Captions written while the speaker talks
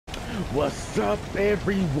What's up,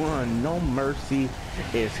 everyone? No Mercy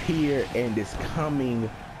is here and is coming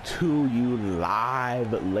to you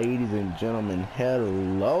live, ladies and gentlemen.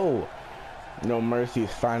 Hello. No Mercy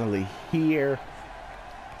is finally here.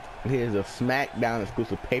 Here's a Smackdown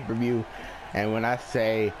exclusive pay-per-view, and when I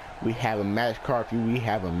say we have a match card for you, we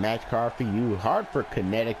have a match card for you. Hartford,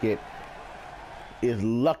 Connecticut is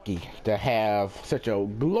lucky to have such a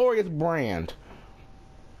glorious brand.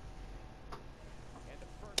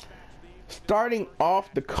 Starting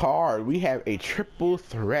off the card, we have a triple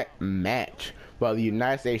threat match for the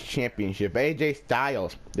United States Championship. AJ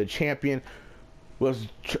Styles, the champion, was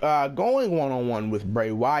going one-on-one with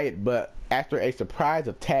Bray Wyatt, but after a surprise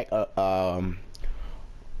attack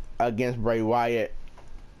against Bray Wyatt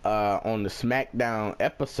on the Smackdown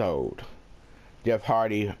episode, Jeff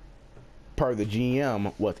Hardy, per the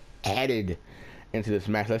GM, was added into this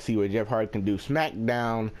match. Let's see what Jeff Hardy can do.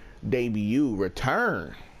 Smackdown debut,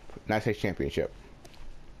 return, United States Championship.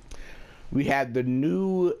 We have the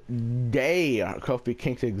New Day, Kofi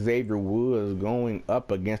Kingston, Xavier Woods going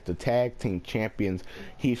up against the tag team champions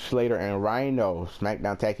Heath Slater and Rhyno.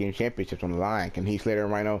 Smackdown Tag Team Championships on the line. Can Heath Slater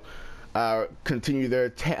and Rhyno continue their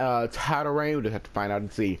title reign? We'll just have to find out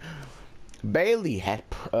and see. Bayley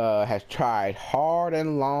has tried hard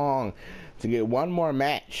and long to get one more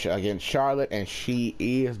match against Charlotte, and she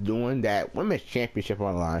is doing that. Women's Championship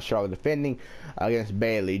on the line. Charlotte defending against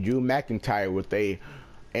Bayley. Drew McIntyre with a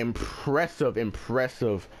impressive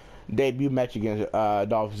debut match against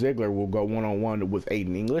Dolph Ziggler will go one-on-one with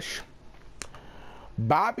Aiden English.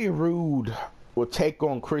 Bobby Roode will take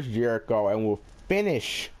on Chris Jericho and will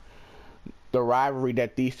finish the rivalry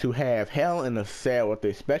that these two have. Hell in a Cell with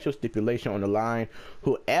a special stipulation on the line.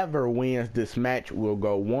 Whoever wins this match will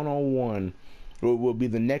go one-on-one, will be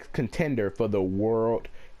the next contender for the World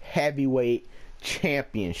Heavyweight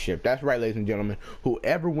Championship. That's right, ladies and gentlemen.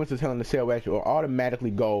 Whoever wins this Hell in a Cell match will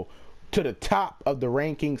automatically go to the top of the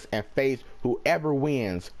rankings and face whoever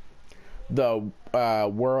wins the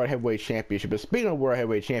World Heavyweight Championship. But speaking of World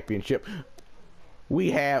Heavyweight Championship, we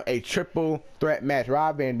have a triple threat match.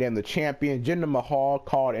 Rob Van Dam, the champion. Jinder Mahal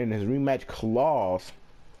called in his rematch clause,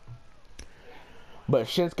 but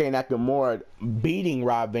Shinsuke Nakamura beating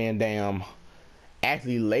Rob Van Dam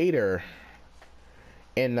actually later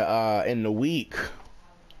in the week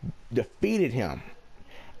defeated him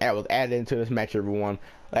and was added into this match, everyone.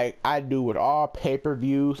 Like I do with all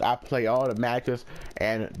pay-per-views, I play all the matches,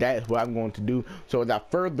 and that is what I'm going to do. So without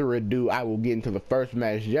further ado, I will get into the first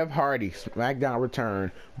match. Jeff Hardy, Smackdown return,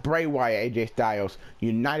 Bray Wyatt, AJ Styles,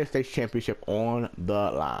 United States Championship on the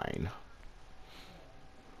line.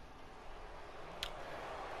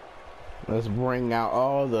 Let's bring out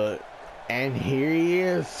all the, and here he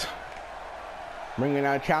is, bringing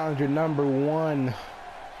out challenger number one,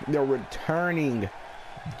 the returning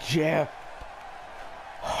Jeff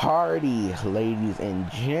Hardy, ladies and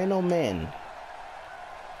gentlemen.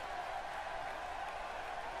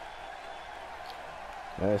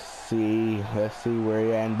 Let's see where he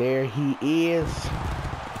is, and there he is.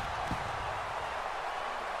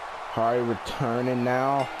 Hardy returning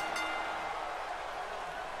now.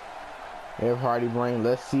 If Hardy brings,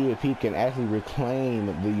 let's see if he can actually reclaim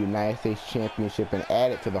the United States Championship and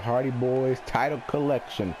add it to the Hardy Boys title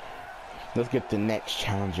collection. Let's get the next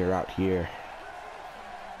challenger out here.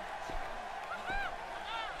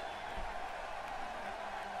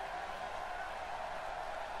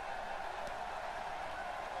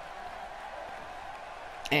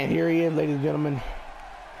 And here he is, ladies and gentlemen,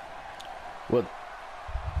 with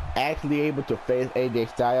actually able to face AJ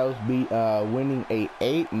Styles, winning a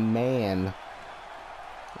 8-man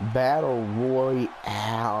battle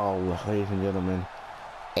royale, ladies and gentlemen.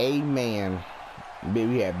 8-man.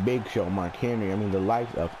 We had Big Show, Mark Henry. I mean, the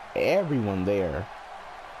likes of everyone there,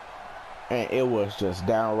 and it was just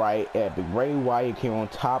downright epic. Bray Wyatt came on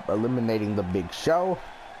top, eliminating the Big Show,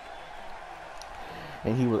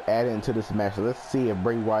 and he was added into this match. So let's see if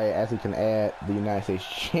Bray Wyatt actually can add the United States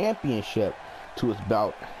Championship to his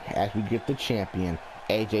belt as we get the champion,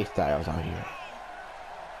 AJ Styles, out here.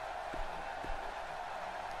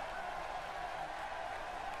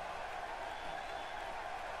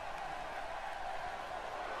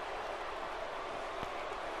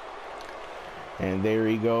 And there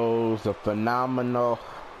he goes, the phenomenal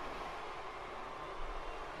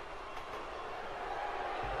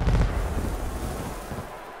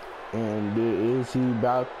and is he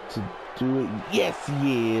about to do it? Yes,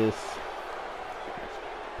 he is.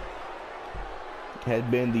 Has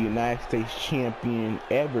been the United States champion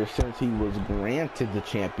ever since he was granted the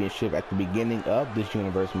championship at the beginning of this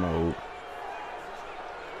universe mode.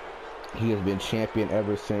 He has been champion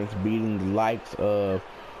ever since, beating the likes of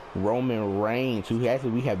Roman Reigns, who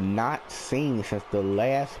actually we have not seen since the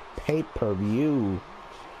last pay-per-view.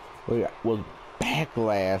 Was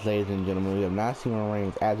Backlash, ladies and gentlemen. We have not seen Roman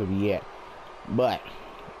Reigns as of yet. But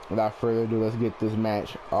without further ado, let's get this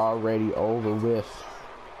match already over with.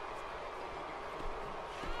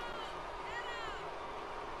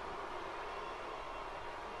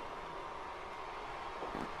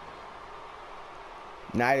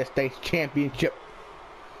 United States Championship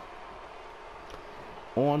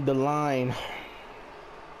on the line.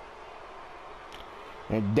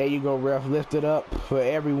 And there you go, ref. Lift it up for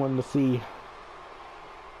everyone to see.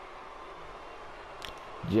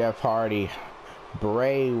 Jeff Hardy,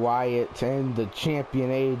 Bray Wyatt, and the champion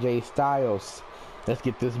AJ Styles. Let's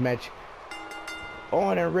get this match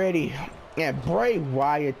on and ready. And Bray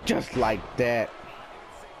Wyatt, just like that,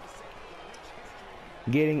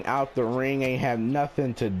 getting out the ring, ain't have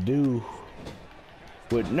nothing to do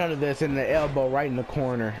with none of this. In the elbow right in the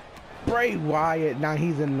corner. Bray Wyatt, now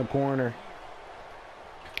he's in the corner.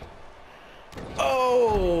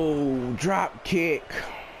 Oh, drop kick.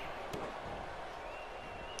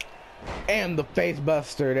 And the face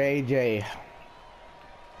buster to AJ.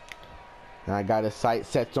 And I got his sight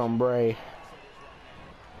sets on Bray.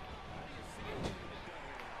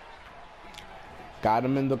 Got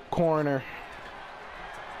him in the corner.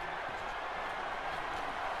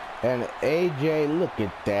 And AJ, look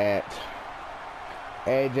at that.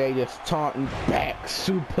 AJ just taunting back,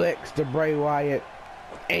 suplex to Bray Wyatt.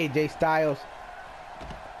 AJ Styles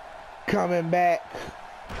coming back.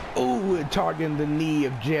 Ooh, and targeting the knee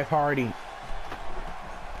of Jeff Hardy.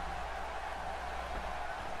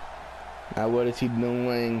 Now what is he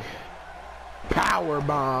doing? Power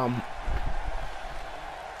bomb.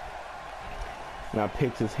 Now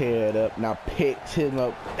picks his head up. Now picks him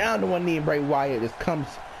up. Down to one knee, and Bray Wyatt just comes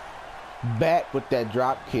back with that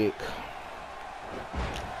drop kick.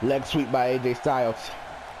 Leg sweep by AJ Styles.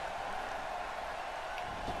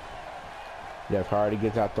 Jeff Hardy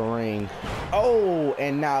gets out the ring. Oh,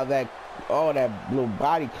 and now that little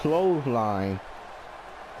body clothesline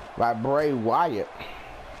by Bray Wyatt.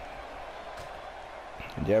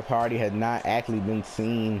 Jeff Hardy has not actually been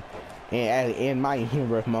seen in my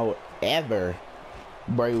universe mode ever.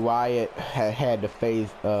 Bray Wyatt had to face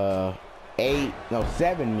 7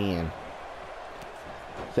 men.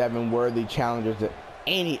 7 worthy challengers that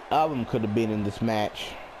any of them could have been in this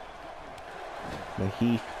match. And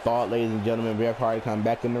he thought, ladies and gentlemen, Jeff Hardy come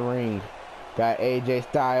back in the ring. Got AJ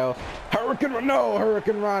Styles. Hurricane Rhyno,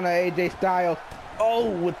 AJ Styles.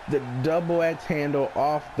 Oh, with the double X handle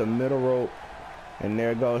off the middle rope. And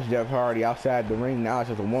there goes Jeff Hardy outside the ring. Now it's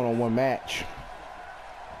just a one-on-one match.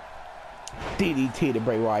 DDT to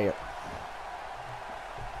Bray Wyatt.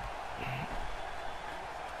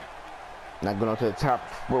 Now going on to the top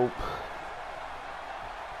rope.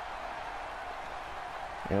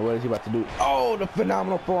 And what is he about to do? Oh, the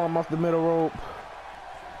phenomenal forearm off the middle rope.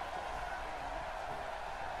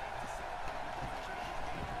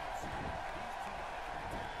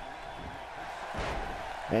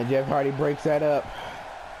 And Jeff Hardy breaks that up.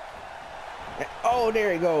 And, oh,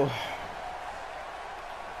 there he goes.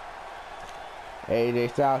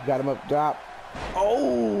 AJ Styles got him up top.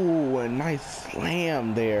 Oh, a nice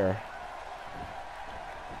slam there.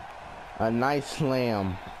 A nice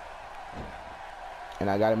slam. And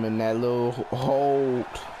I got him in that little hold.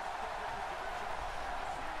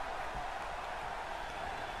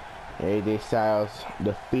 AJ Styles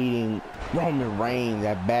defeating Roman Reigns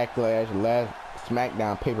at Backlash, last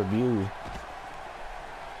Smackdown pay-per-view.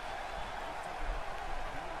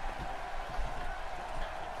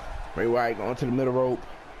 Bray Wyatt going to the middle rope.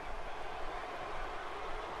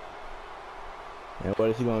 And what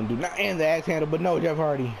is he going to do? Not in the axe handle, but no, Jeff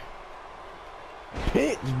Hardy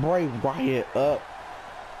picks Bray Wyatt up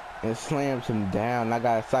and slams him down. I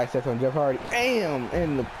got a side set on Jeff Hardy. Bam!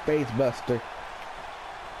 In the face buster.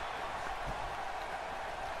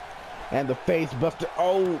 And the face buster.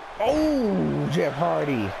 Oh, Jeff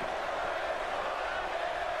Hardy.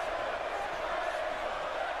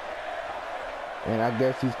 And I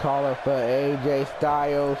guess he's calling for AJ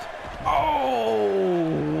Styles. Oh!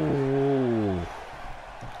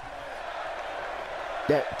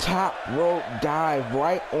 That top rope dive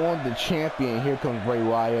right on the champion. Here comes Bray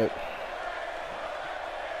Wyatt.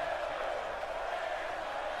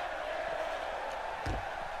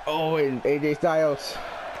 Oh, and AJ Styles.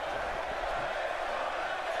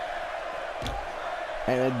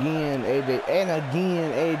 And again,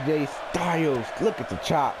 AJ Styles. Look at the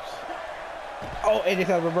chops. Oh, AJ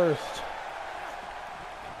Styles reversed.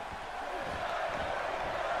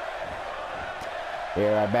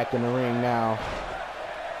 Yeah, right back in the ring now.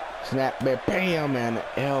 Snapmare, bam, and an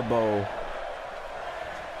elbow.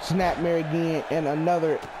 Snapmare again, and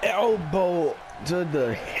another elbow to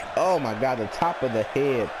the, oh my God, the top of the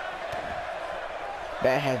head.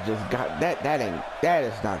 That has just got, that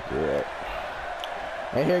is not good.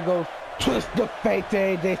 And here goes twist the fake to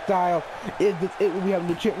AJ Styles. Is this it? We have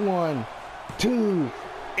legit 1, 2,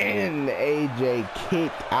 and AJ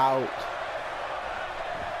kicked out.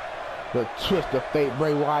 The twist of fate,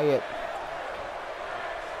 Bray Wyatt.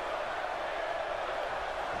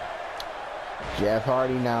 Jeff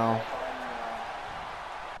Hardy now.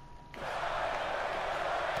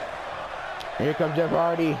 Here comes Jeff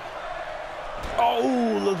Hardy.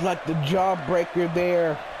 Oh, looks like the jawbreaker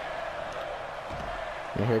there.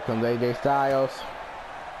 And here comes AJ Styles.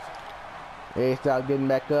 AJ Styles getting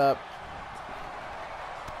back up.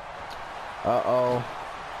 Uh-oh.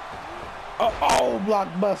 Uh-oh,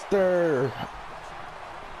 blockbuster.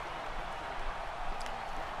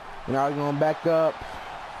 Now he's going back up.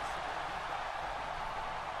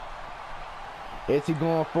 Is he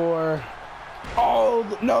going for? Oh,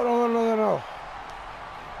 no.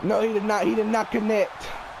 No, he did not connect.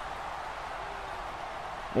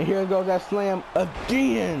 And here goes that slam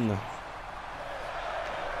again.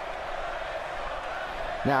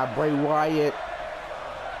 Now Bray Wyatt.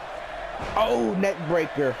 Oh, neck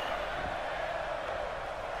breaker.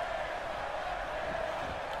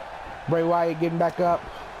 Bray Wyatt getting back up.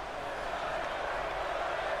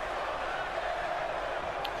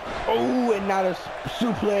 Oh, and now the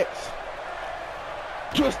suplex.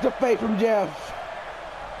 Twist the fate from Jeff.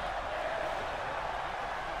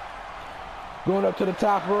 Going up to the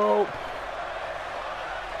top rope.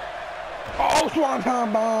 Oh,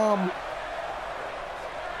 Swanton bomb.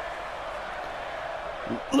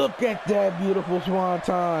 Look at that beautiful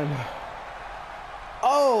Swanton.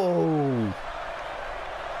 Oh.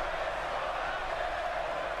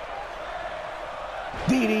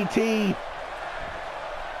 DDT.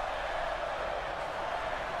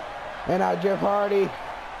 And now Jeff Hardy.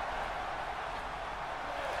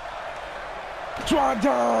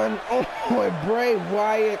 Swanton. Oh, and Bray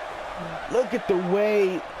Wyatt. Look at the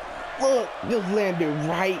way. Look, just landed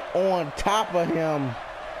right on top of him.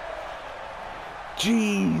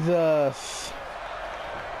 Jesus.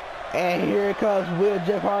 And here it comes. Will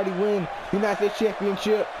Jeff Hardy win the United States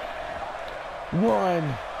Championship?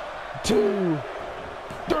 1, 2,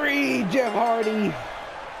 3. Jeff Hardy.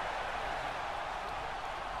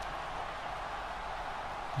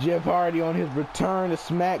 Jeff Hardy on his return to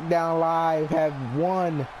SmackDown Live has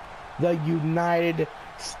won the United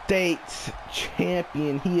States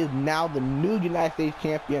Champion. He is now the new United States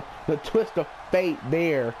Champion. The twist of fate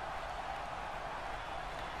there.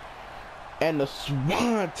 And the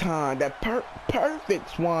Swanton, that perfect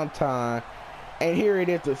Swanton. And here it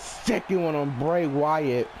is, the second one on Bray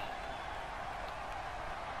Wyatt.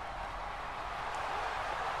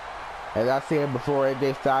 As I said before,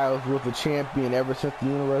 AJ Styles was the champion ever since the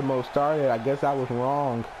Universe Mode started. I guess I was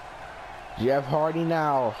wrong. Jeff Hardy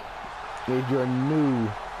now is your new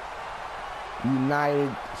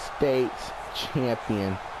United States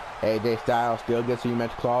Champion. AJ Styles still gets a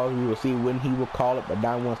rematch clause. We will see when he will call it, but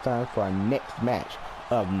now it's time for our next match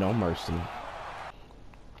of No Mercy.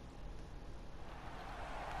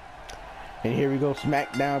 And here we go,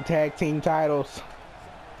 SmackDown Tag Team titles.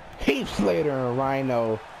 Heath Slater and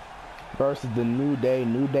Rhyno versus the New Day.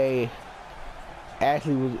 New Day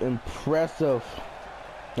actually was impressive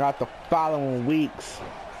throughout the following weeks.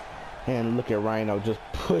 And look at Rhyno just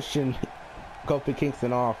pushing Kofi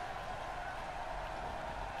Kingston off.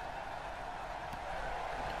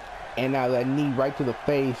 And now that knee right to the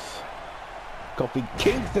face. Kofi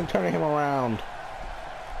Kingston turning him around.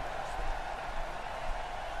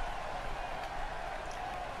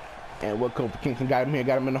 And what Kofi Kingston got him here,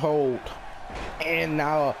 got him in the hold. And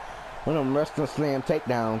now one of them wrestling slam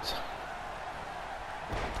takedowns.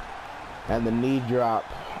 And the knee drop.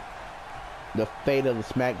 The fate of the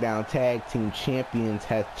SmackDown Tag Team Champions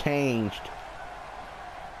has changed.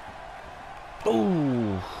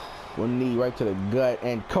 Ooh. One knee right to the gut.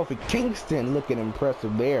 And Kofi Kingston looking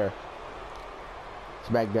impressive there.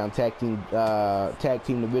 SmackDown Tag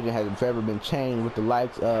Team division has forever been changed with the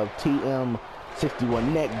likes of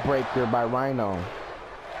TM61 neck breaker by Rhyno.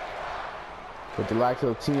 With the likes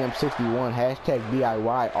of TM61, hashtag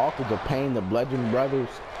DIY, Authors of Pain, the Bludgeon Brothers,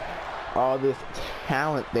 all this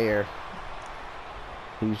talent there.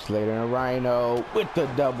 Heath Slater and Rhyno with the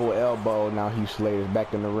double elbow. Now Heath Slater's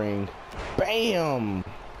back in the ring. Bam!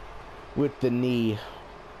 With the knee.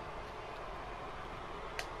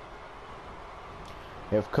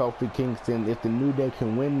 If Kofi Kingston, if the New Day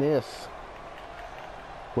can win this,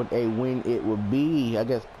 what a win it would be. I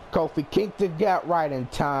guess Kofi Kingston got right in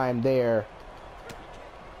time there.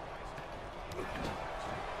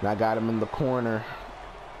 And I got him in the corner.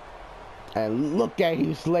 And look at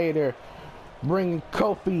Heath Slater bringing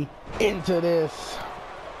Kofi into this.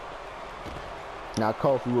 Now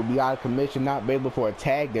Kofi will be out of commission, not available for a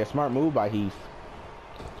tag there. Smart move by Heath.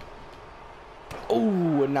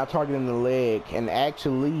 Ooh, and now targeting the leg. And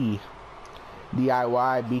actually,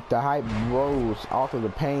 DIY beat the Hype Bros. Also the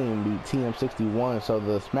Pain beat TM61. So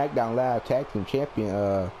the Smackdown Live Tag Team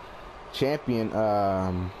Champion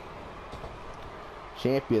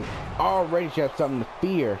already should have something to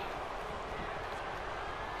fear.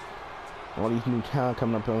 All these new talent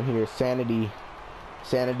coming up on here. Sanity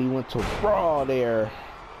went to Raw there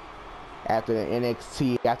after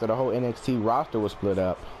the whole NXT roster was split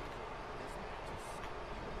up.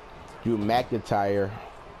 Drew McIntyre.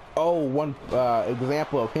 Oh, one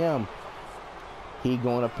example of him. He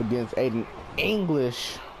going up against Aiden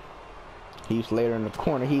English. Heath Slater in the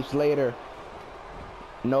corner. Heath Slater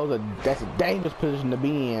knows that that's a dangerous position to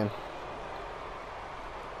be in.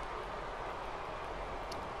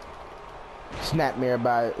 Snapmare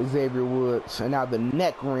by Xavier Woods. And now the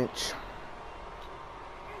neck wrench.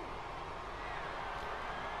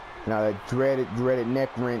 Now that dreaded neck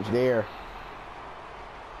wrench there.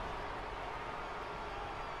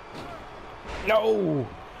 No!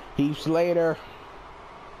 Heath Slater.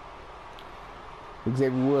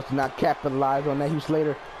 Xavier Woods did not capitalize on that. Heath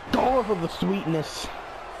Slater going for the sweetness.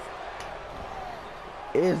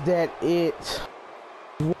 Is that it?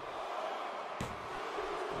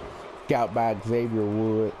 Out by Xavier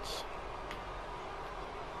Woods.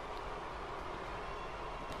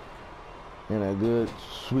 And a good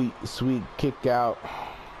sweet kick out.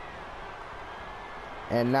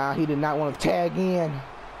 And now he did not want to tag in.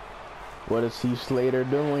 What is Heath Slater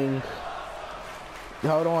doing?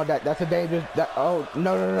 Hold on, that's a dangerous. Oh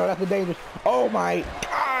no, that's a dangerous. Oh my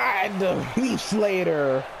God, Heath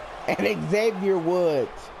Slater and Xavier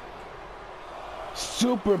Woods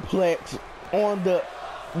superplex on the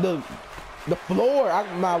floor.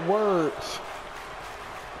 My words.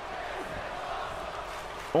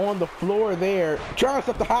 On the floor there, trying to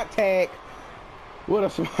set the hot tag. What a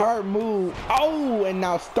smart move. Oh, and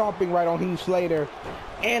now stomping right on Heath Slater.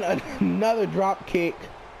 And another drop kick.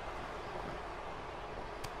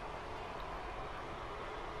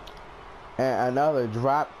 And another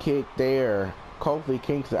drop kick there. Kofi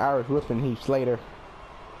Kingston Irish whipping Heath Slater.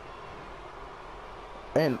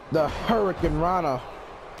 And the Hurricane Rana.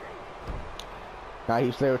 Now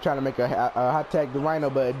Heath Slater trying to make a hot tag to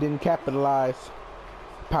Rhyno, but it didn't capitalize.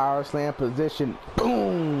 Power slam position.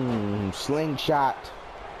 Boom! Slingshot.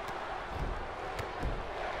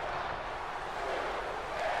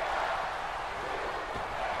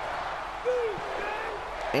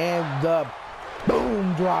 And the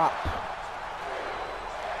boom drop.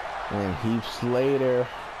 And Heath Slater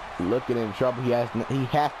looking in trouble. He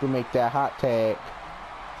has to make that hot tag.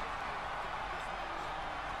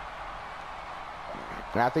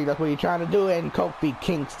 And I think that's what he's trying to do. And Kofi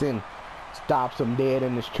Kingston stops him dead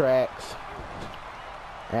in his tracks.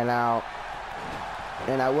 And now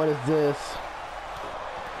what is this?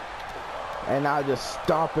 And now just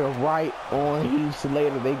stomping right on Heath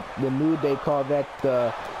Slater. The New Day call that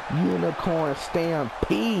the Unicorn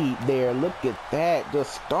Stampede there. Look at that.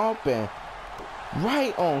 Just stomping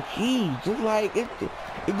right on Heath. Just like it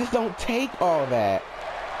just don't take all that.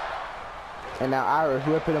 And now Irish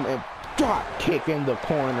whipping him and drop kick in the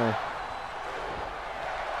corner.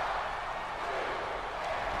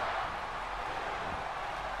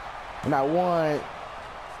 Now one,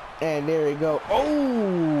 and there we go.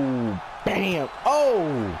 Oh, bam.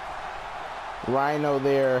 Oh, Rhyno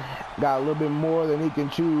there got a little bit more than he can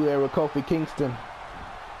chew there with Kofi Kingston.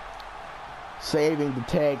 Saving the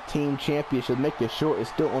Tag Team Championship. Make it short. It's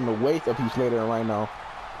still on the waist of Heath Slater and Rhyno.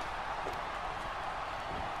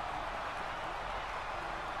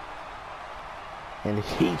 And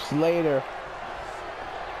Heath Slater,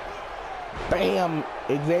 bam,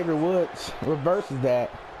 Xavier Woods reverses that.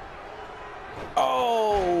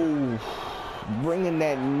 Oh, bringing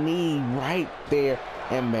that knee right there,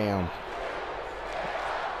 and bam.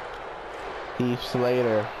 Heath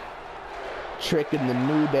Slater tricking the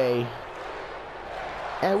New Day.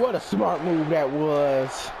 And what a smart move that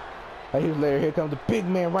was. Heath Slater, here comes the big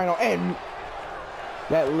man Rhyno, and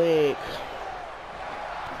that leg.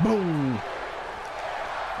 Boom.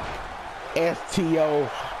 STO.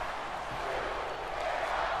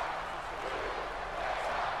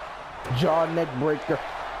 Jaw neck breaker.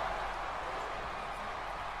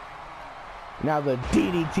 Now the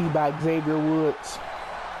DDT by Xavier Woods.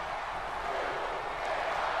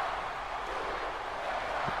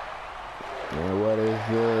 What is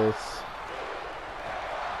this?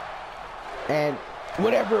 And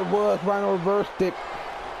whatever it was, Rhyno reversed it.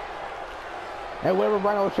 And whatever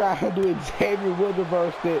Rhyno was trying to do, Xavier Woods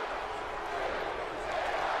reversed it.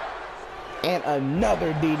 And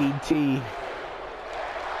another DDT.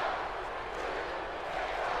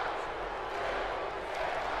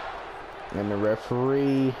 And the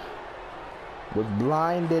referee was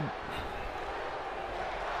blinded.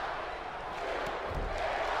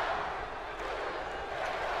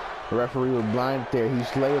 The referee was blinded there.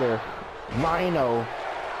 Heath Slater, Rhyno.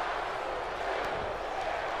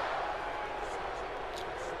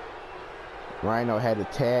 Rhyno had to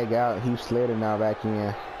tag out. Heath Slater now back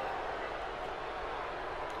in.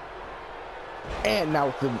 And now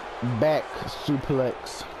with the back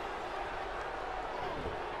suplex.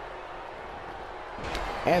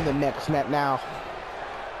 And the neck snap now.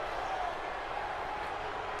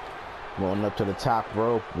 Going up to the top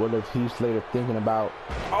rope. What is Heath Slater thinking about?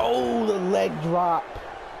 Oh, the leg drop.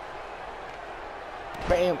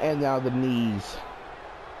 Bam, and now the knees.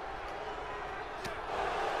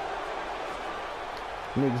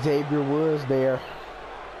 And Xavier Woods there.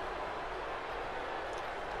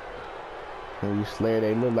 And Heath Slater,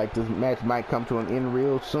 they look like this match might come to an end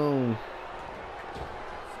real soon.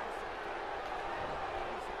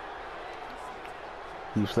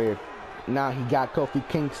 Heath Slater, now he got Kofi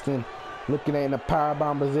Kingston looking at in a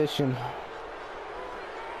powerbomb position.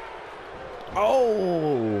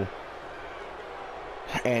 Oh!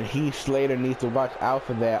 And Heath Slater needs to watch out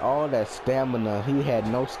for that. All that stamina. He had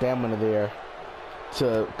no stamina there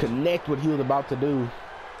to connect what he was about to do.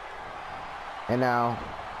 And now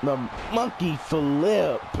the monkey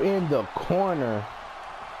flip in the corner.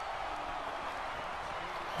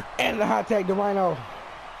 And the hot tag to Rhyno.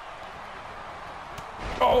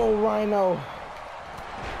 Oh, Rhyno.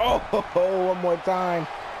 Oh, one more time.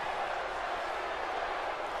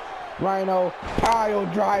 Rhyno, pile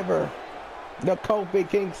driver. The Kofi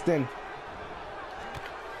Kingston.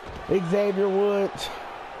 Xavier Woods.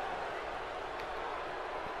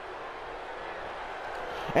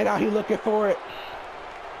 And now he's looking for it.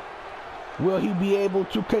 Will he be able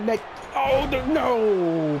to connect? Oh,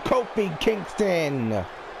 no. Kofi Kingston.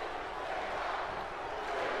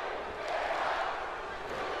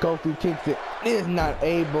 Kofi Kingston is not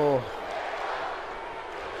able.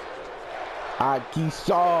 He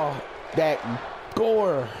saw that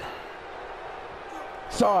gore.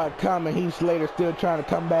 Saw it coming. Heath Slater still trying to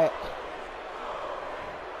come back.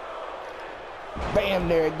 Bam,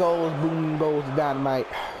 there it goes. Boom goes the dynamite.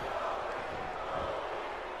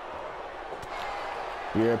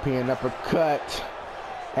 European uppercut.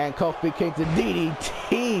 And Kofi Kingston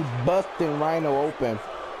DDT busting Rhyno open.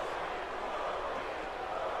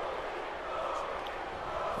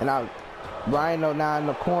 And now Rhyno now in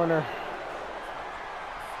the corner.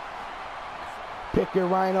 Picking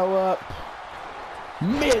Rhyno up.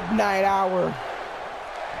 Midnight hour.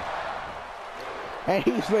 And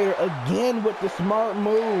Heath Slater again with the smart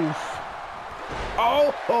move.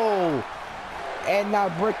 Oh! And now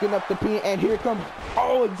breaking up the pin. And here comes,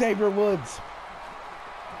 oh, Xavier Woods.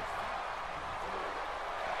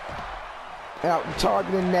 Out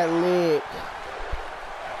targeting that leg.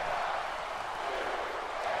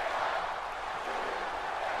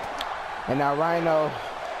 And now Rhyno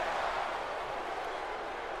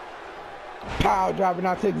power dropping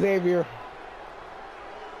out to Xavier.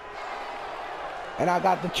 And I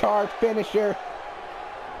got the charge finisher.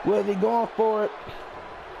 Was he going for it?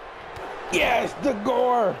 Yes, the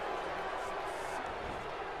gore.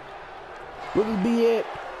 Will it be it?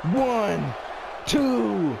 1,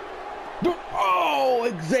 2, 3.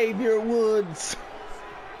 Oh, Xavier Woods.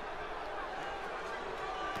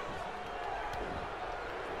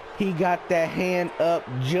 He got that hand up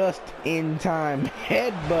just in time.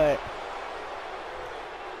 Headbutt.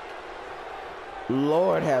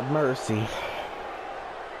 Lord have mercy.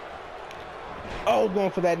 Oh,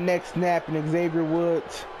 going for that neck snap, and Xavier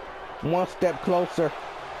Woods one step closer.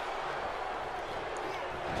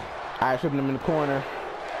 I tripping him in the corner.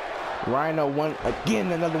 Rhyno one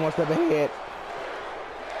again, another one step ahead.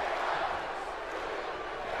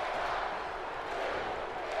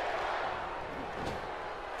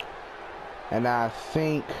 And I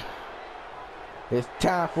think it's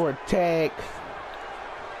time for a tag.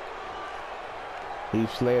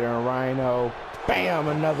 Heath Slater and Rhyno. Bam!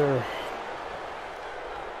 Another.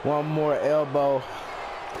 One more elbow.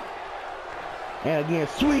 And again,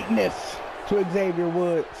 sweetness to Xavier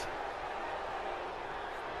Woods.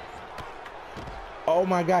 Oh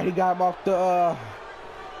my God, he got him off the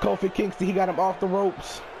Kofi Kingston. He got him off the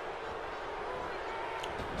ropes.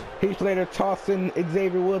 Heath Slater tossing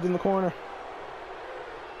Xavier Woods in the corner.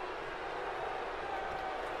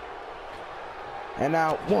 And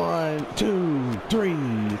now 1, 2,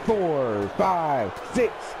 3, 4, 5,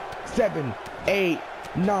 6, 7, 8,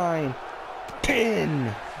 9,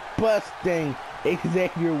 10. Busting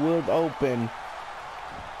Xavier Woods open.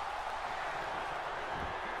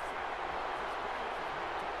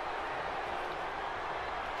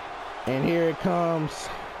 And here it comes.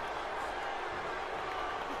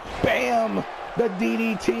 Bam! The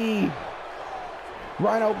DDT.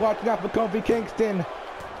 Rhyno watching out for Kofi Kingston.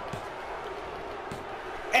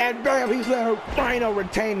 And bam! He's let Rhyno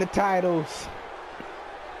retain the titles.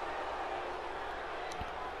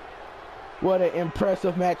 What an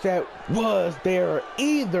impressive match that was there.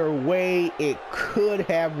 Either way it could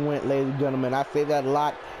have went, ladies and gentlemen. I say that a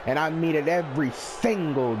lot, and I mean it every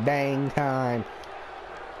single dang time.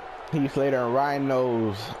 Heath Slater and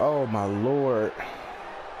Rhyno's. Oh my lord.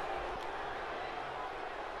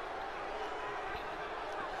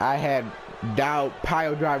 I had dialed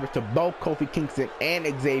pile drivers to both Kofi Kingston and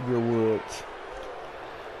Xavier Woods.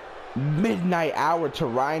 Midnight hour to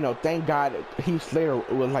Rhyno. Thank God Heath Slater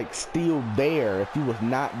was like still there. If he was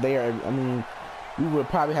not there, I mean, we would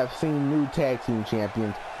probably have seen new tag team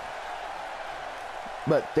champions.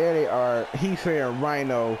 But there they are. Heath Slater and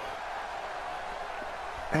Rhyno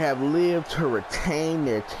have lived to retain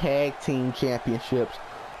their tag team championships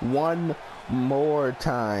one more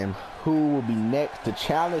time. Who will be next to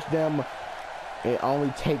challenge them? It only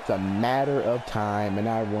takes a matter of time. And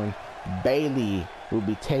I won. Bayley will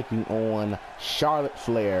be taking on Charlotte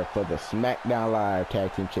Flair for the Smackdown Live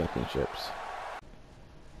Tag Team Championships.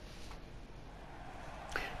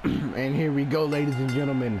 And here we go, ladies and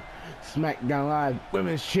gentlemen. Smackdown Live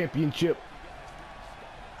Women's Championship.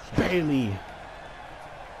 Bayley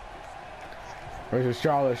versus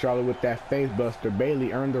Charlotte. Charlotte with that face buster.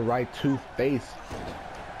 Bayley earned the right to face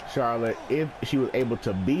Charlotte if she was able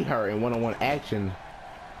to beat her in one-on-one action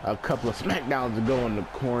a couple of Smackdowns ago in the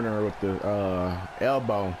corner with the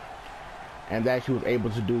elbow, and that she was able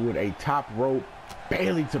to do with a top rope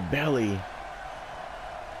Bayley to belly.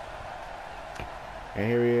 And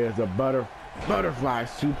here he is, a butterfly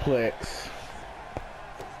suplex.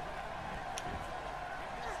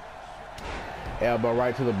 Elbow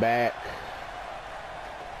right to the back.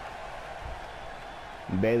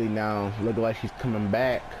 Bayley now looking like she's coming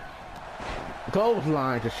back.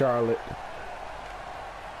 Clothesline to Charlotte.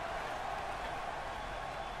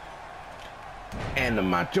 And the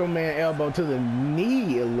Macho Man elbow to the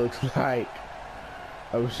knee, it looks like,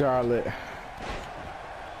 of Charlotte.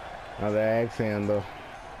 Another axe handle.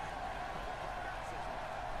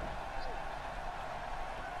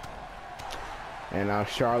 And now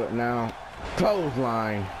Charlotte now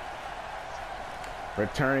clothesline.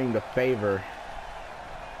 Returning the favor.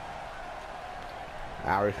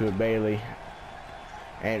 Irish with Bayley.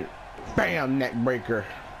 And bam, neck breaker.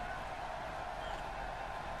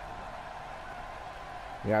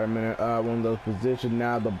 Got him in one of those positions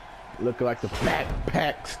now. The looking like the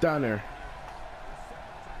backpack stunner.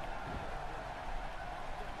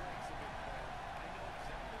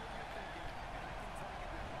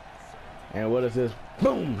 And what is this?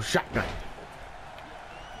 Boom! Shotgun.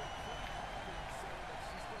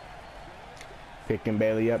 Picking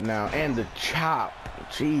Bayley up now, and the chop.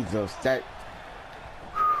 Jesus, that.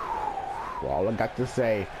 All I got to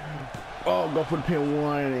say. Oh, go for the pin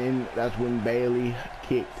one, and that's when Bayley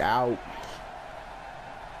kicked out.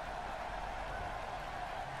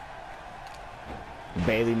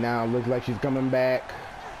 Bayley now looks like she's coming back.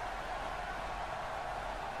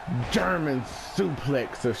 German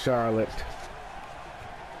suplex to Charlotte.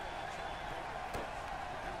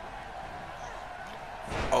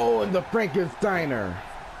 Oh, and the Frankensteiner.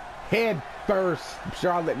 Head first.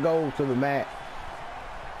 Charlotte goes to the mat.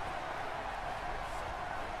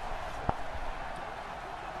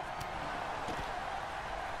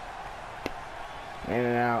 In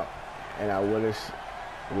and out. And now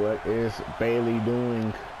what is Bayley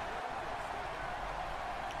doing?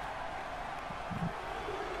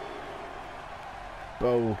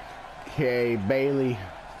 Okay, Bayley.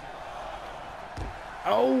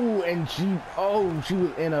 Oh, and she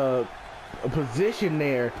was in a position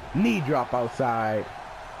there. Knee drop outside.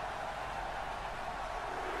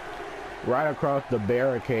 Right across the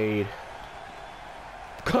barricade.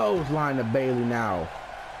 Clothesline to Bayley now.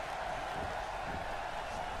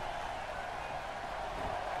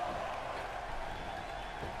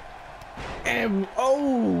 And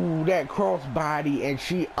oh, that crossbody, and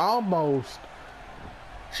she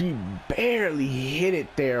barely hit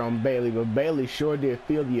it there on Bayley, but Bayley sure did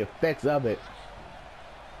feel the effects of it.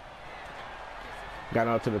 Got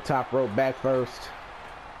onto the top rope back first.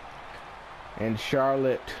 And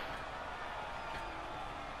Charlotte.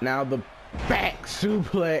 Now the Back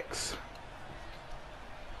suplex.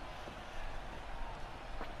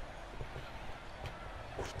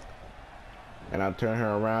 And I'll turn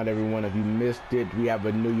her around, everyone. If you missed it, we have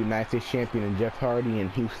a new United States champion in Jeff Hardy and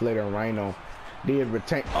Heath Slater and Rhyno. Did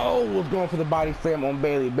retain. Oh, was going for the body slam on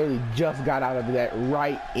Bayley. Bayley just got out of that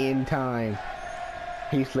right in time.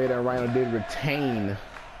 Heath Slater and Rhyno did retain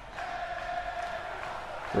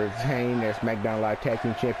their Smackdown Live Tag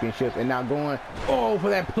Team Championships. And now going, oh, for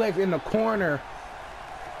that plex in the corner.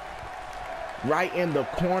 Right in the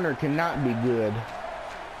corner cannot be good.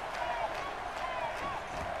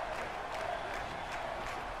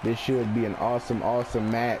 This should be an awesome, awesome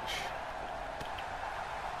match.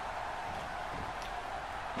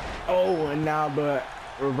 Oh, and now the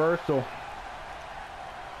reversal.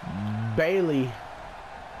 Bayley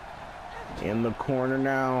in the corner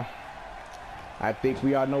now. I think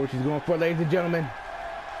we all know what she's going for, ladies and gentlemen.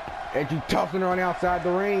 And she's tossing her on the outside the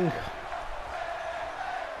ring.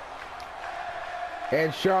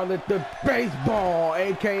 And Charlotte the baseball,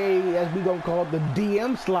 aka as we gonna call it, the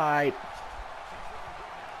DM slide.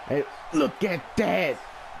 And look at that.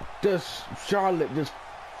 Just Charlotte just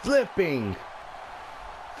flipping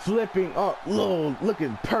up. Look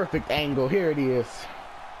at perfect angle. Here it is.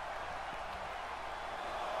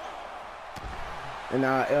 And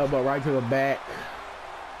now elbow right to the back.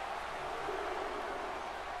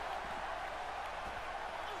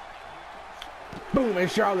 Boom, and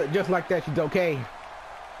Charlotte, just like that, she's okay.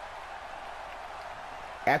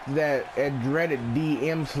 After that dreaded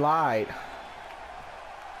DM slide.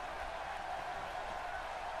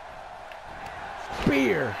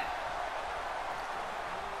 Spear.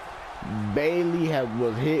 Bayley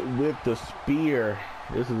was hit with the spear.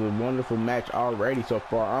 This is a wonderful match already so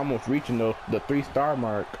far, almost reaching the 3-star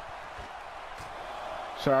mark.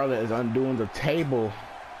 Charlotte is undoing the table.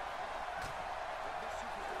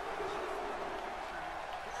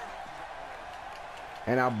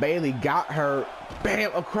 And now Bayley got her,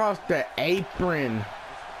 bam, across the apron.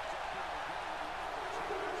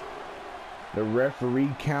 The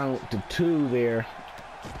referee count to 2 there.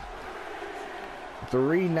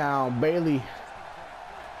 3 now. Bayley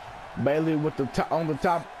with the on the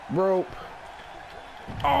top rope.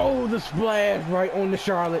 Oh, the splash right on the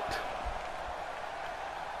Charlotte.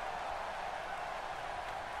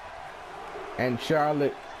 And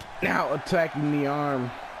Charlotte now attacking the arm.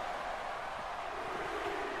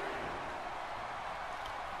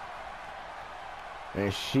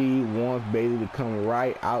 And she wants Bayley to come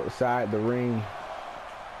right outside the ring.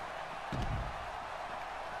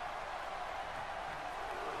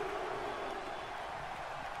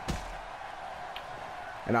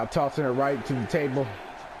 And I'm tossing her right to the table.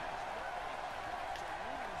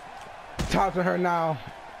 Tossing her now.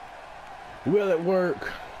 Will it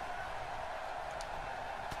work?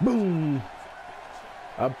 Boom.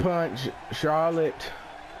 A punch. Charlotte.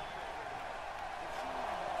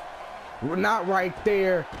 Not right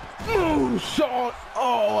there. Move, Charlotte.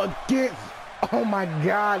 Oh, against. Oh my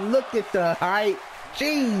God. Look at the height.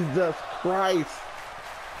 Jesus Christ.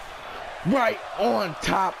 Right on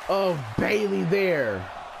top of Bayley there.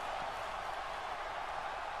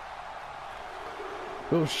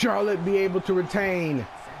 Will Charlotte be able to retain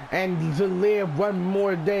and to live one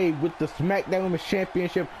more day with the SmackDown Women's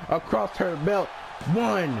Championship across her belt?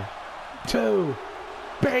 1, 2.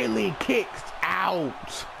 Bayley kicks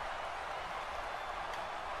out.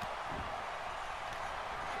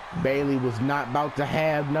 Bayley was not about to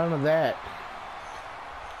have none of that.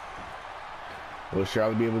 Will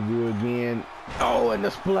Charlotte be able to do it again? Oh, and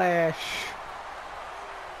the splash.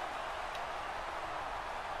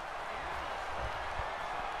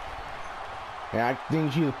 And I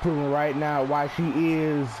think she is proving right now why she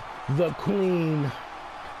is the queen.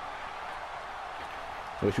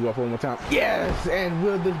 Will she go for one more time? Yes! And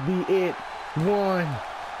will this be it? 1,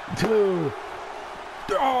 2.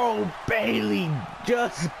 Oh, Bayley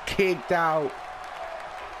just kicked out.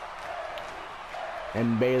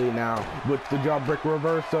 And Bayley now with the jawbreaker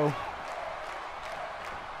reversal.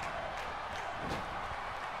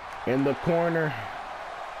 In the corner.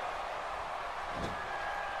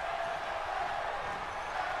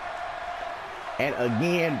 And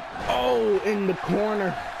again, oh, in the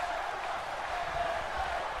corner.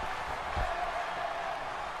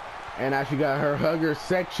 And now she got her hugger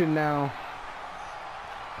section now.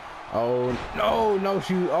 Oh, no,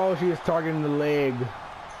 she is targeting the leg.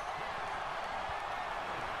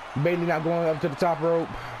 Bayley now going up to the top rope.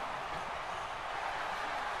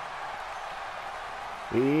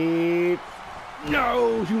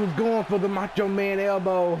 No, she was going for the Macho Man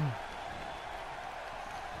elbow.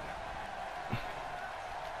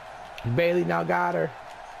 Bayley now got her.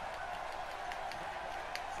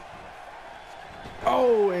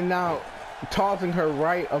 Oh, and now tossing her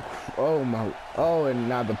right. Oh my. Oh, and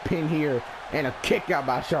now the pin here and a kick out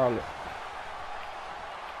by Charlotte.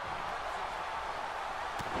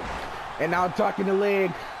 And now talking the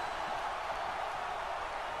leg.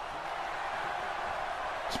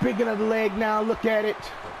 Speaking of the leg now, look at it.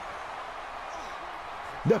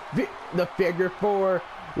 The figure four,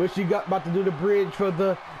 where she got about to do the bridge for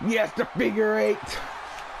the, yes, the figure eight.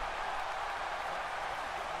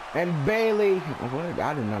 And Bayley, what,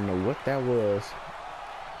 I did not know what that was.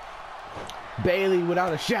 Bayley,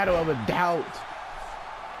 without a shadow of a doubt,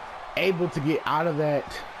 able to get out of that.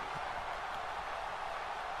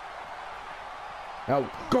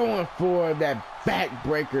 Now going for that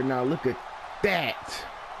backbreaker. Now look at that,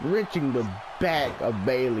 wrenching the back of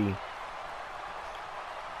Bayley.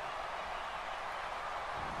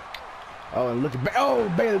 Oh, and look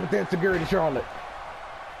at Bayley with that security, Charlotte.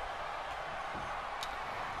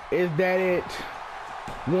 Is that it?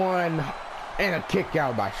 One, and a kick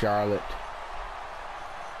out by Charlotte.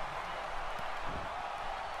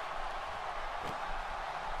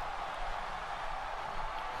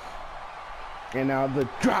 And now the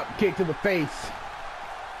drop kick to the face.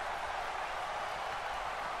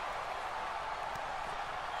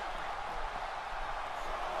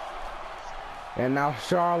 And now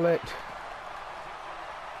Charlotte.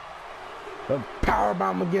 The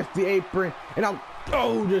powerbomb against the apron. And now,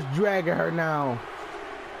 oh, just dragging her now.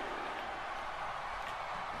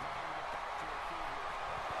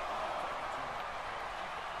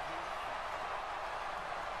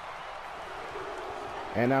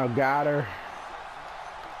 And now got her.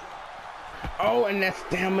 Oh, and that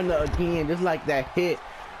stamina again, just like that hit.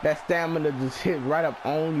 That stamina just hit right up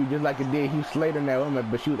on you, just like it did Heath Slater in that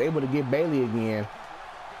moment. But she was able to get Bayley again.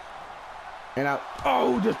 And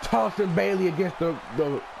just tossing Bayley against the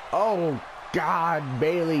oh God,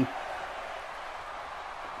 Bayley.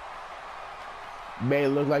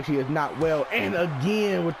 Bayley looks like she is not well. And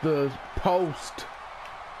again with the post.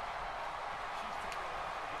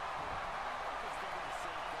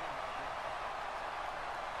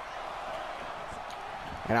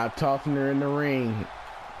 And I'm tossing her in the ring.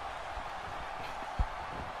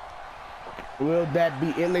 Will that be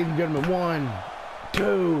it, ladies and gentlemen? 1,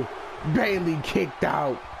 2, Bayley kicked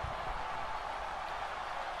out.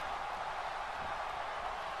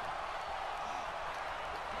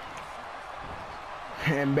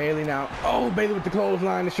 And Bayley now. Oh, Bayley with the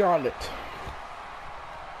clothesline to Charlotte.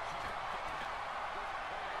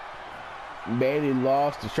 Bayley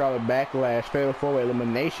lost to Charlotte Backlash Fatal 4-Way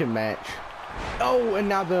Elimination match. Oh, and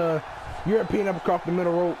now the European uppercut the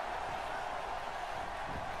middle rope.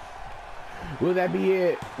 Will that be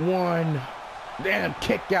it? 1. Then a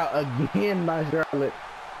kick out again by Charlotte.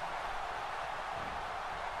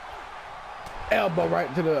 Elbow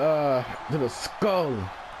right to the skull.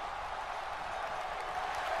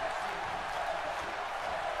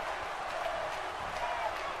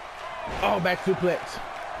 Oh, back suplex.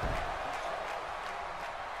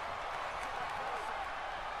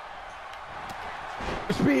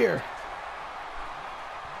 Spear.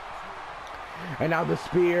 And now the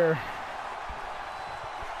spear.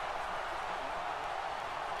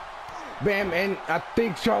 Bam, and I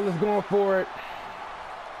think Charlotte's going for it.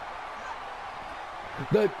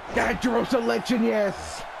 The natural selection,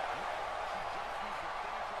 yes.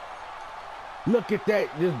 Look at that,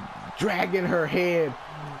 just dragging her head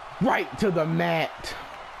right to the mat.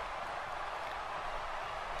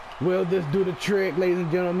 Will this do the trick, ladies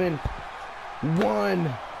and gentlemen?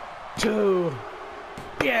 1, 2.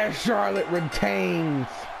 Yeah, Charlotte retains.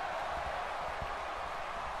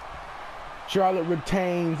 Charlotte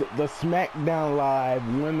retains the SmackDown Live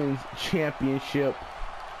Women's Championship.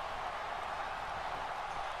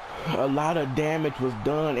 A lot of damage was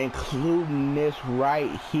done, including this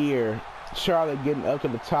right here. Charlotte getting up to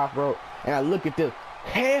the top rope. And I look at this,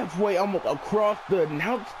 halfway almost across the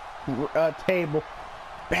announce table.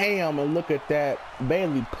 Bam, and look at that.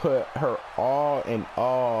 Bayley put her all in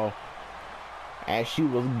all as she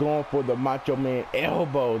was going for the Macho Man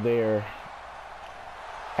elbow there.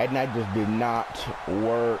 And that just did not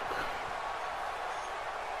work.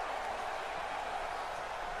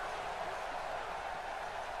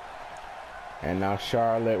 And now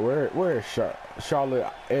Charlotte, where is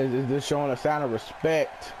Charlotte? Is this showing a sign of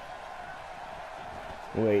respect?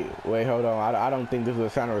 Wait, hold on. I don't think this is a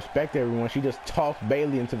sign of respect to everyone. She just tossed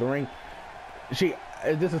Bayley into the ring. Is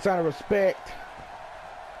this a sign of respect?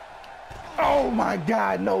 Oh my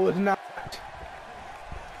God, no, it's not.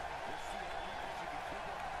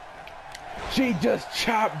 She just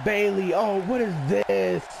chopped Bayley. Oh, what is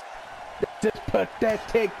this? This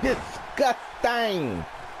pathetic, disgusting.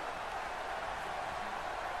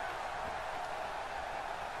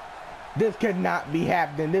 This cannot be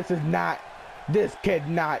happening. This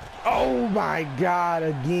cannot. Oh my God,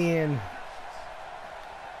 again.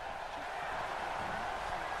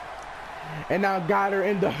 And now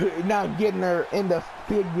getting her in the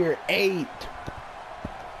figure 8.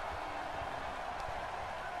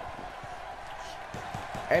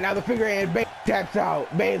 And now the figure 8, and Bayley taps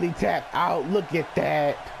out. Bayley taps out. Look at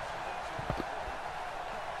that.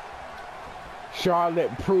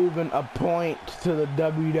 Charlotte proving a point to the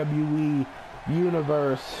WWE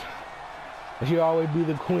universe. She'll always be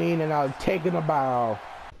the queen, and I'll take a bow.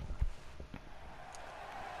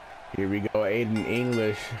 Here we go, Aiden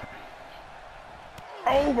English.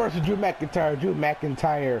 Oh, versus Drew McIntyre. Drew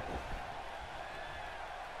McIntyre.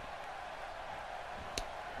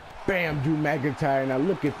 Bam, Drew McIntyre. Now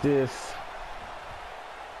look at this.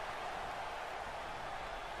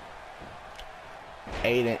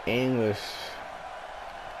 Aiden English.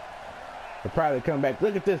 He'll probably come back.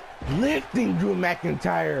 Look at this. Lifting Drew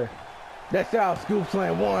McIntyre. That's how Scoop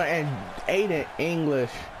Slam won. And Aiden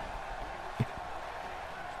English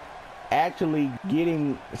actually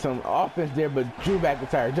getting some offense there, but Drew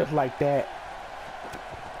McIntyre just like that.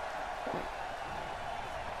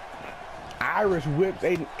 Irish whips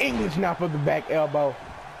Aiden English now for the back elbow.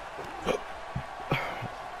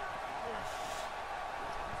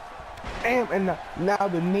 And now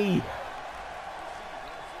the knee.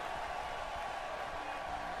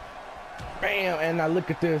 Bam, and now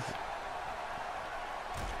look at this.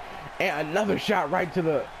 And another shot right to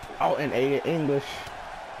the, and Aiden English.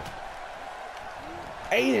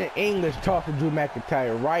 Aiden English tossing Drew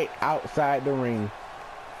McIntyre right outside the ring.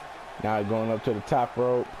 Now going up to the top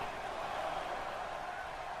rope.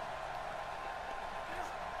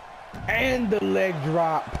 And the leg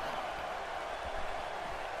drop.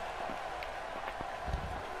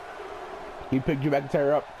 He picked Drew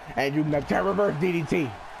McIntyre up, and Drew McIntyre reverse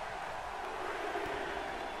DDT.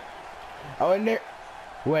 Oh, and there.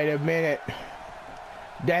 Wait a minute.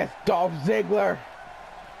 That's Dolph Ziggler.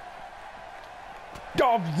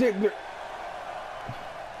 Dolph Ziggler.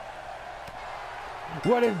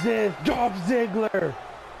 What is this? Dolph Ziggler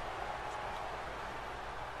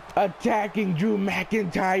attacking Drew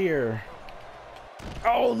McIntyre.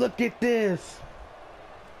 Oh, look at this.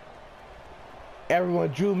 Everyone,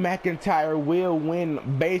 Drew McIntyre will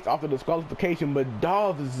win based off of disqualification, but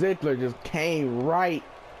Dolph Ziggler just came right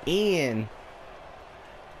in.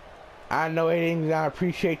 I know it didn't not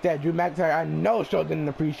appreciate that. Drew McIntyre, I know Shaw didn't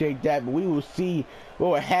appreciate that, but we will see what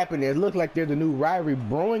will happen. It looks like there's a new rivalry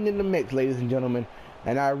brewing in the mix, ladies and gentlemen.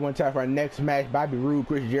 And now everyone, time for our next match. Bobby Roode,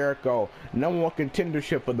 Chris Jericho, #1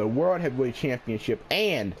 contendership for the World Heavyweight Championship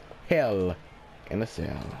and Hell in a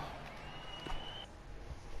Cell.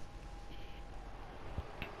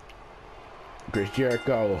 Chris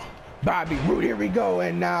Jericho, Bobby Roode, here we go.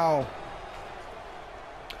 And now,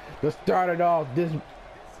 to start it off, this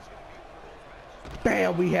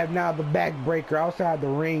bam, we have now the backbreaker outside the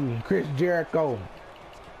ring. Chris Jericho.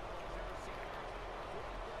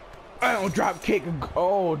 Oh, drop kick.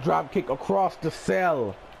 Oh, drop kick across the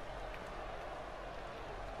cell.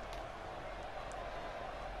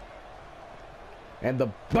 And the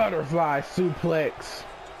butterfly suplex.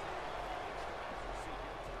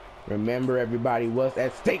 Remember, everybody, what's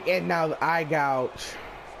at stake. And now the eye gouge.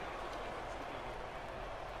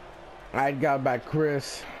 Eye gouge by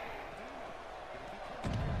Chris.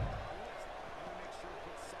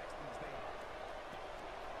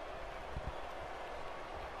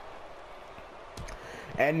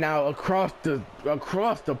 And now across the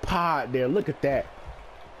pod there, look at that.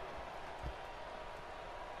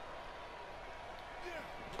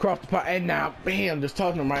 Across the pod, and now bam, just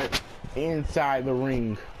tossing him right inside the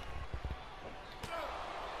ring.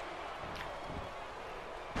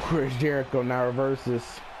 Chris Jericho now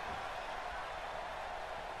reverses.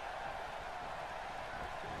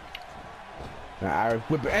 Now Irish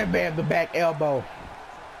whip, and bam, the back elbow.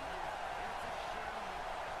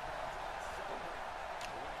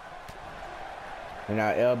 And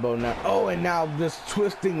now elbow now. Oh, and now just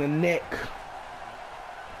twisting the neck.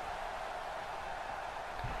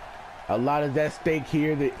 A lot is at stake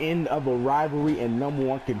here. The end of a rivalry and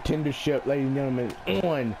 #1 contendership, ladies and gentlemen,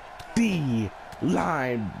 on the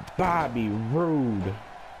line. Bobby Roode.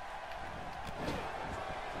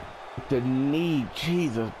 The knee,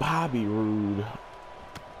 Jesus, Bobby Roode.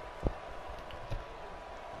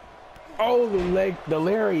 Oh, the leg, the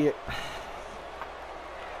lariat.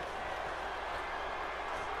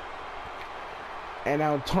 And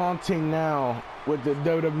I'm taunting now with the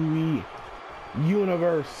WWE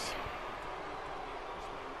Universe.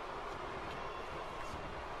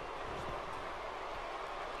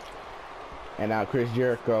 And now Chris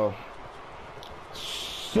Jericho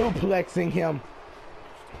suplexing him.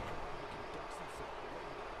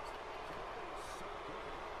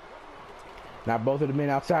 Now both of the men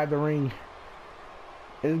outside the ring.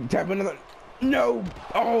 Tapping another. No!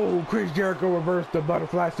 Oh, Chris Jericho reversed the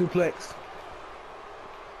butterfly suplex.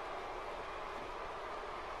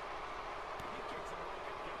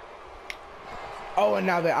 Oh, and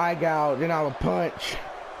now the eye gouge, and now a punch.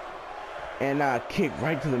 And now a kick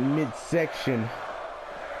right to the midsection.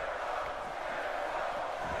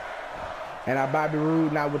 And now Bobby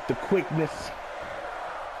Roode now with the quickness.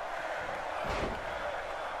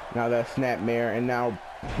 Now that snapmare, and now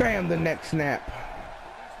bam, the neck snap.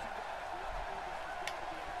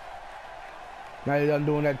 Now he's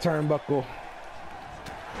undoing that turnbuckle.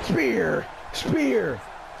 Spear! Spear!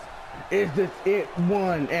 Is this it?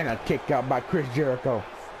 One, and a kick out by Chris Jericho.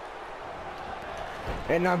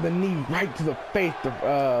 And now the knee right to the face,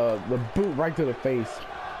 the boot right to the face.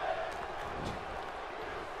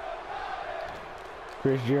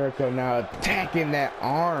 Chris Jericho now attacking that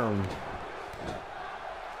arm.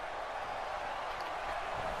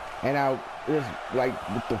 And now it's like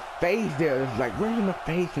with the face there, it's like, where's in the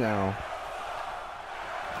face now?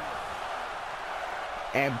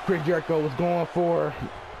 And Chris Jericho was going for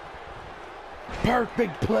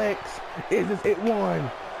perfect plex. Is this it?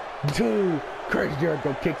 One, two. Chris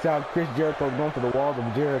Jericho kicks out. Chris Jericho going for the walls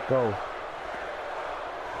of Jericho.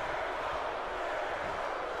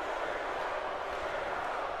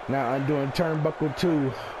 Now undoing turnbuckle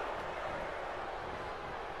 2.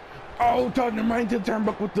 Oh, tossing him right into the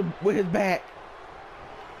turnbuckle with his back.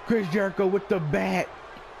 Chris Jericho with the back.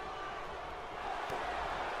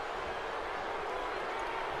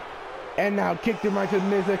 And now kicked him right to the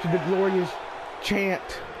midsection. The glorious chant.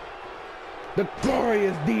 The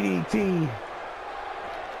glorious DDT.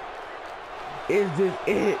 Is this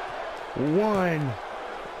it? 1,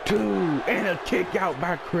 2, and a kick out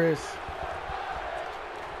by Chris.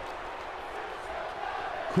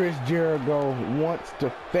 Chris Jericho wants to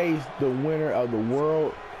face the winner of the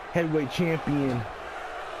World Heavyweight Champion.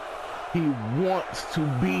 He wants to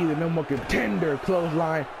be the number 1 contender.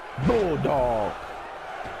 Clothesline Bulldog.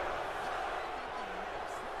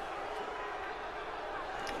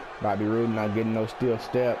 Bobby Roode not getting no steel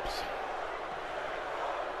steps.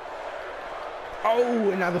 Oh,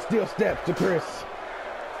 and now the steel steps to Chris.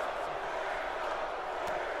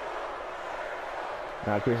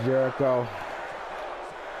 Now Chris Jericho.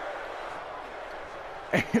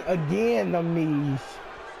 And again, them knees.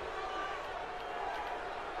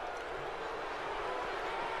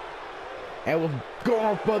 And was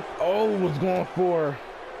going for, was going for.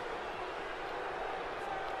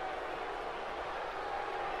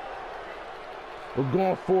 Was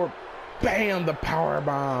going for, bam, the power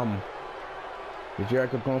bomb. The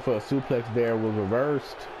Jericho going for a suplex there was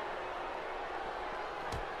reversed.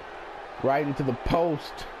 Right into the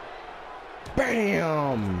post.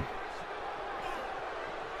 Bam!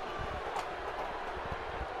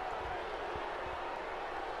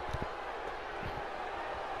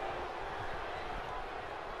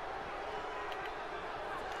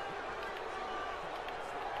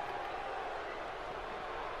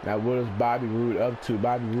 Now what is Bobby Roode up to?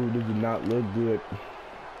 Bobby Roode do not look good.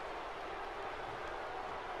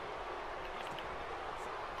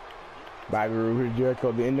 Bobby Roode,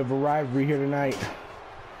 Jericho, the end of a rivalry here tonight.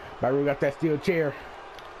 Bobby Roode got that steel chair.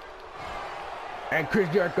 And Chris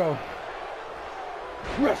Jericho.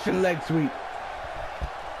 Russian leg sweep.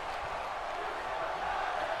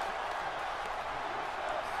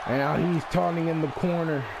 And now he's taunting in the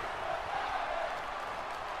corner.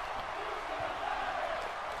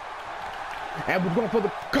 And we're going for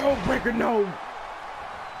the code breaker. No.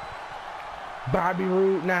 Bobby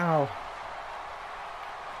Roode now.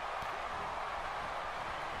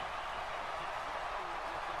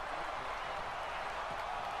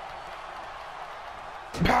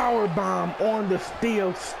 Power bomb on the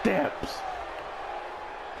steel steps.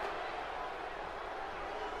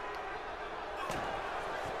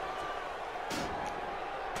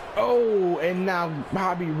 Oh, and now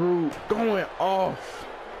Bobby Roode going off.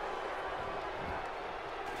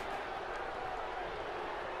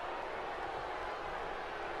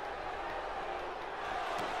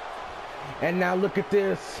 And now look at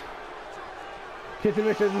this. Kissing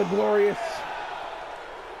Mission the Glorious.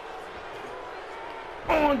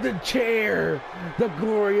 On the chair. The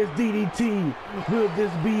glorious DDT. Will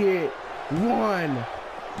this be it? 1,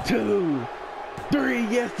 2, 3.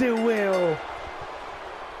 Yes, it will.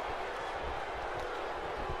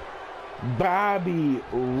 Bobby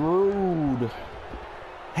Roode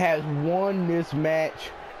has won this match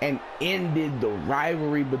and ended the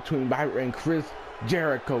rivalry between Bobby and Chris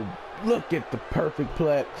Jericho, look at the perfect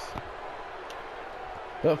plex.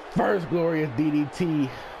 The first glorious DDT.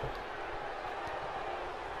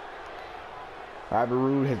 Bobby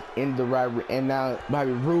Roode has ended the rivalry, and now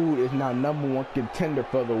Bobby Roode is now #1 contender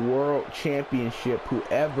for the World Championship.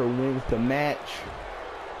 Whoever wins the match.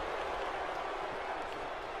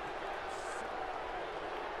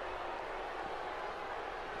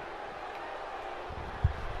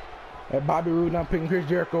 And Bobby Roode now picking Chris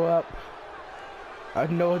Jericho up. I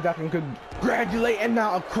know that can congratulate, and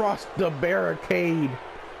now across the barricade.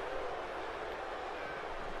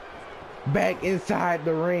 Back inside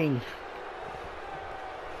the ring.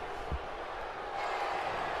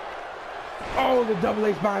 Oh, the double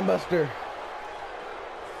A spine buster.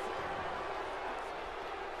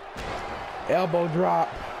 Elbow drop.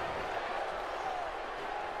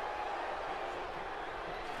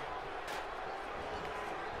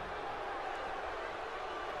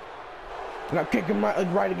 Now kick him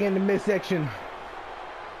right again in the midsection.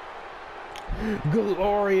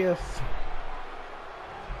 Glorious.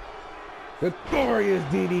 The glorious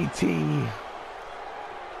DDT.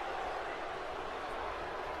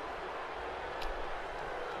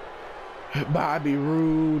 Bobby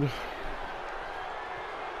Roode.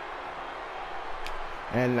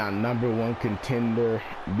 And now #1 contender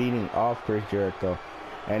beating off Chris Jericho.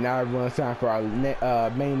 And now everyone's time for our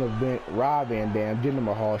main event. Rob Van Dam, Jinder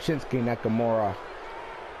Mahal, Shinsuke Nakamura,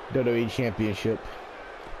 WWE Championship.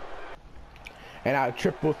 And our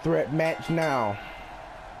triple threat match now.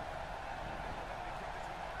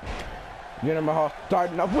 Jinder Mahal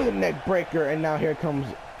starting off with a neck breaker, and now here comes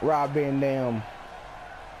Rob Van Dam.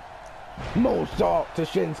 Moonsault to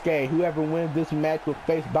Shinsuke. Whoever wins this match will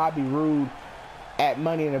face Bobby Roode at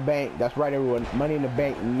Money in the Bank. That's right, everyone. Money in the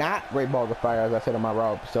Bank, not Great Balls of Fire, as I said on my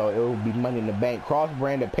Raw. So it will be Money in the Bank,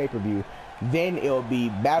 cross-branded pay-per-view. Then it will be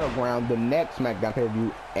Battleground, the next SmackDown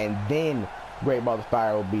pay-per-view, and then Great Balls of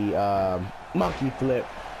Fire will be Monkey Flip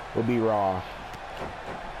will be Raw.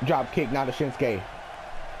 Drop kick now to Shinsuke.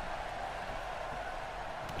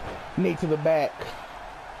 Knee to the back.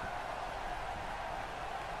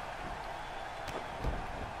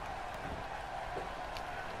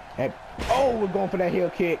 And, oh, we're going for that heel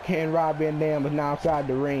kick, and Rob Van Dam is now outside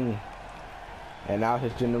the ring. And now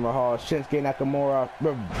it's Jinder Mahal, Shinsuke Nakamura,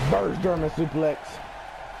 reverse German suplex.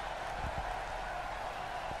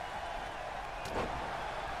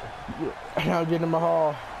 Now Jinder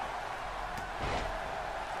Mahal.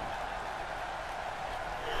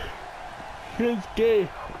 Shinsuke,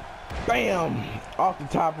 bam, off the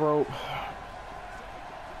top rope.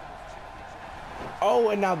 Oh,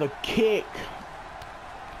 and now the kick.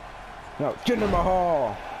 No, Jinder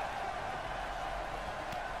Mahal.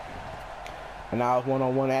 And now it's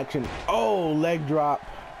one-on-one action. Oh, leg drop.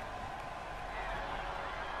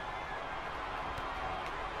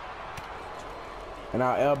 And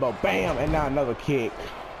now elbow, bam, and now another kick.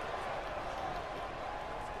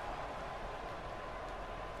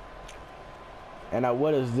 And now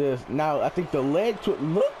what is this? Now I think the leg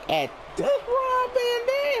look at this, Rob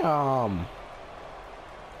Van Dam.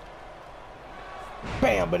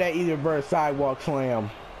 Bam, but that either bird sidewalk slam.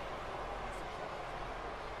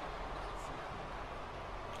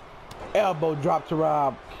 Elbow drop to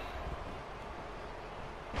Rob.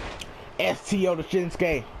 STO to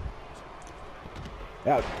Shinsuke.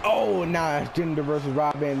 Oh, now it's Jinder versus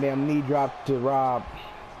Rob Van Dam. Knee drop to Rob.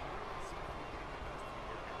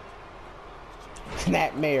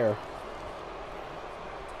 Snapmare.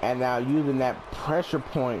 And now using that pressure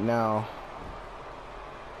point now.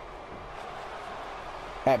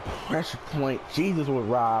 That pressure point, Jesus with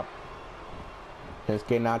Rob.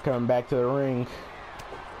 Shinsuke not coming back to the ring.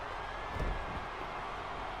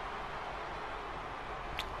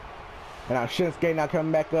 And now Shinsuke not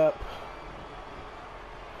coming back up.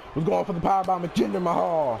 Was going for the powerbomb with Jinder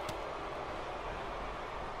Mahal.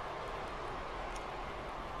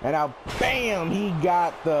 And now, bam, he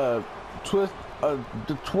got the twist,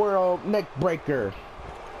 the twirl neck breaker.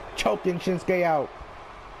 Choking Shinsuke out.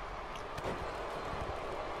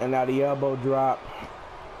 And now the elbow drop.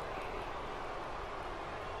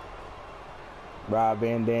 Rob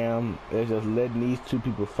Van Dam is just letting these two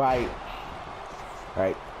people fight. All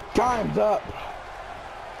right, time's up.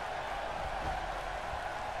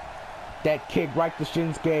 That kick right to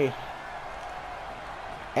Shinsuke.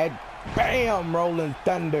 And bam, rolling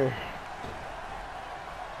thunder.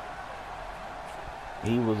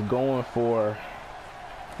 He was going for,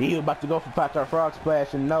 he was about to go for Pop-Tart Frog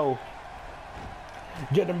Splash, and no.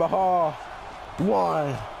 Jinder Mahal,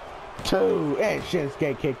 1, 2, and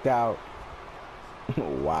Shinsuke kicked out.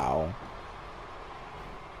 Wow.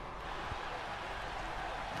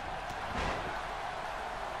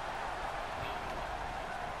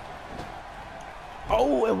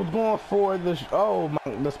 Oh, it was going for the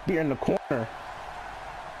the spear in the corner.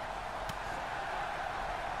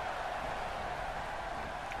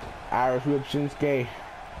 Irish whip Shinsuke.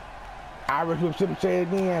 Irish whip Shinsuke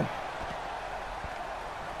again.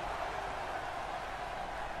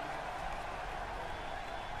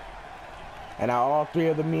 And now all three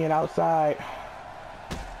of the men outside.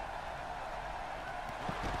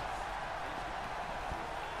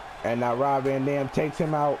 And now Rob Van Dam takes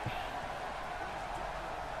him out.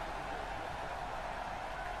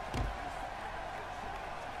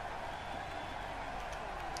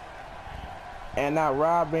 And now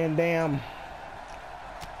Rob Van Dam.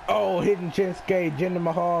 Oh, hitting Shinsuke. Jinder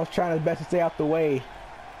Mahal trying his best to stay out the way.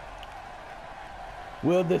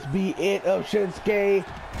 Will this be it of Shinsuke?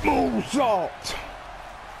 Moonsault!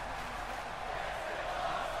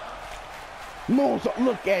 Moonsault,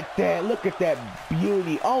 look at that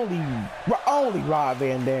beauty. Only Rob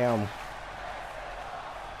Van Dam.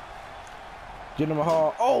 Jinder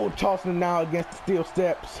Mahal, oh, tossing him now against the steel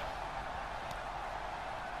steps.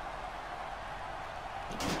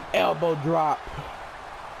 Elbow drop.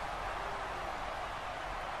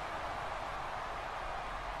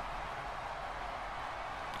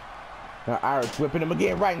 Now Irish whipping him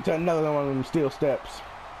again right into another one of them steel steps.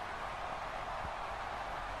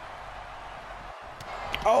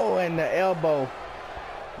 Oh, and the elbow.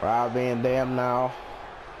 Rob Van Dam now.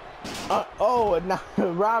 Oh, and now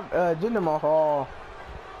Jinder Mahal.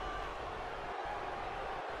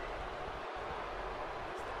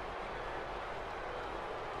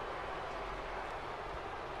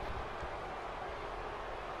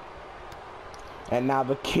 And now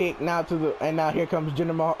the kick, now here comes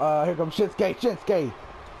Jinder Mahal, here comes Shinsuke.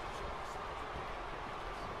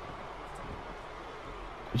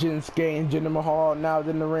 Shinsuke and Jinder Mahal now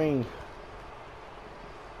in the ring.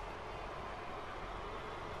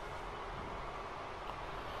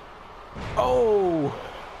 Oh!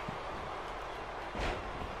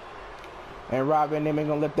 And Rob Van Dam ain't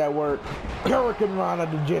gonna let that work. Hurricane Rana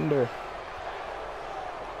to Jinder.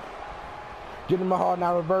 Jinder Mahal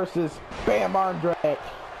now reverses. Bam, arm drag.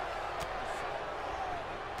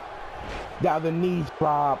 Down the knees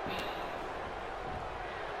drop.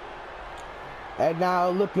 And now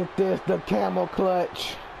look at this, the camel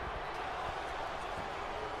clutch.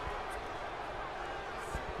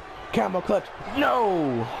 Camel clutch,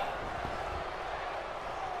 no!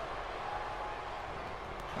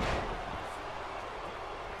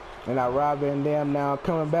 And now Rob Van Dam now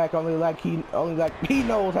coming back only like he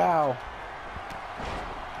knows how.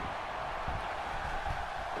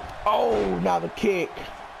 Oh, now the kick.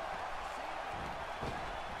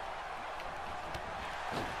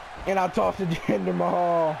 And I'll toss to Jinder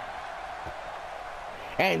Mahal.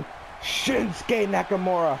 And Shinsuke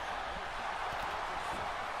Nakamura.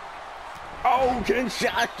 Oh,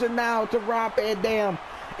 Kinshasa now to Rob Van Dam.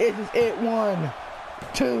 This is it. 1,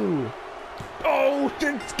 2. Oh,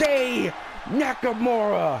 Shinsuke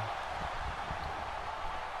Nakamura.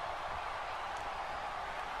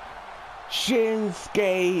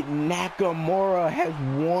 Shinsuke Nakamura has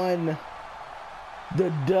won the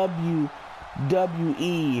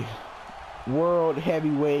WWE World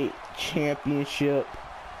Heavyweight Championship.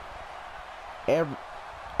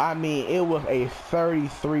 I mean, it was a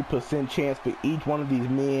 33% chance for each one of these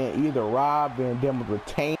men. Either Rob Van Dam was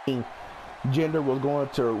retaining, Jinder was going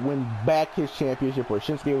to win back his championship, or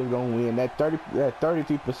Shinsuke was going to win. That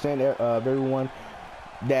 33% of everyone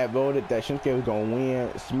that voted that Shinsuke was going to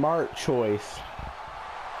win. Smart choice.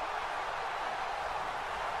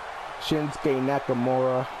 Shinsuke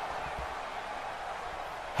Nakamura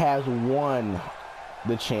has won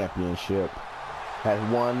the championship, has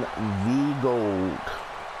won the gold,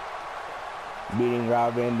 beating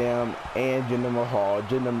Rob Van Dam and Jinder Mahal.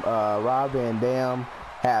 Rob Van Dam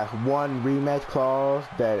has one rematch clause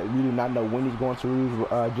that we do not know when he's going to lose.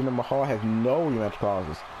 Jinder Mahal has no rematch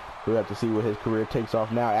clauses. We have to see what his career takes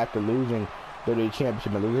off now after losing the WWE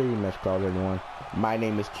Championship and losing rematch clause, everyone. My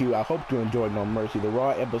name is Q. I hope you enjoyed No Mercy. The Raw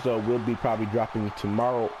episode will be probably dropping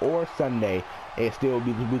tomorrow or Sunday. It still will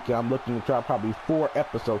be this weekend. I'm looking to drop probably 4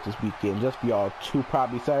 episodes this weekend, just for y'all. 2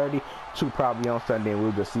 probably Saturday, 2 probably on Sunday, and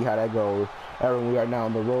we'll just see how that goes. Everyone, we are now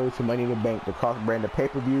on the road to Money in the Bank, the cross-branded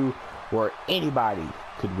pay-per-view where anybody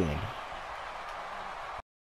could win.